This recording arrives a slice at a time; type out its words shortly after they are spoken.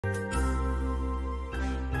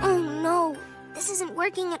This isn't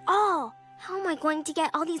working at all. How am I going to get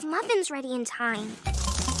all these muffins ready in time?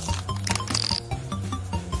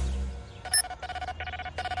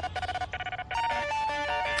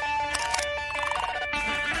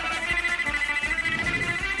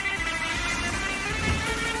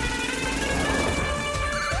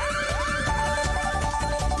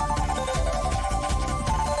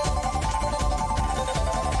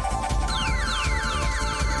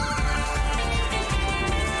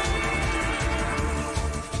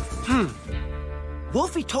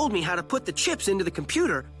 Wolfie told me how to put the chips into the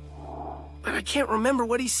computer, but I can't remember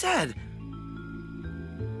what he said.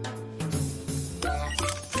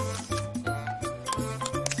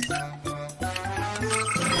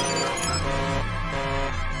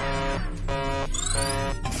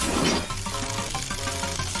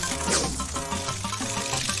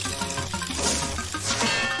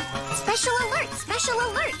 Special alert! Special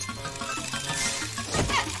alert!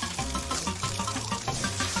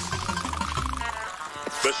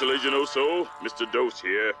 Special Agent Oso, Mr. Dose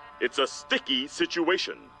here. It's a sticky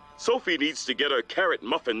situation. Sophie needs to get her carrot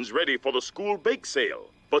muffins ready for the school bake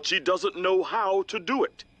sale, but she doesn't know how to do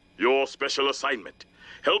it. Your special assignment: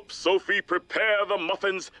 help Sophie prepare the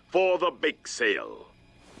muffins for the bake sale.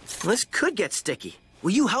 This could get sticky.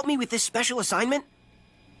 Will you help me with this special assignment?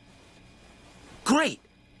 Great!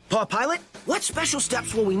 Paw Pilot, what special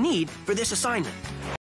steps will we need for this assignment?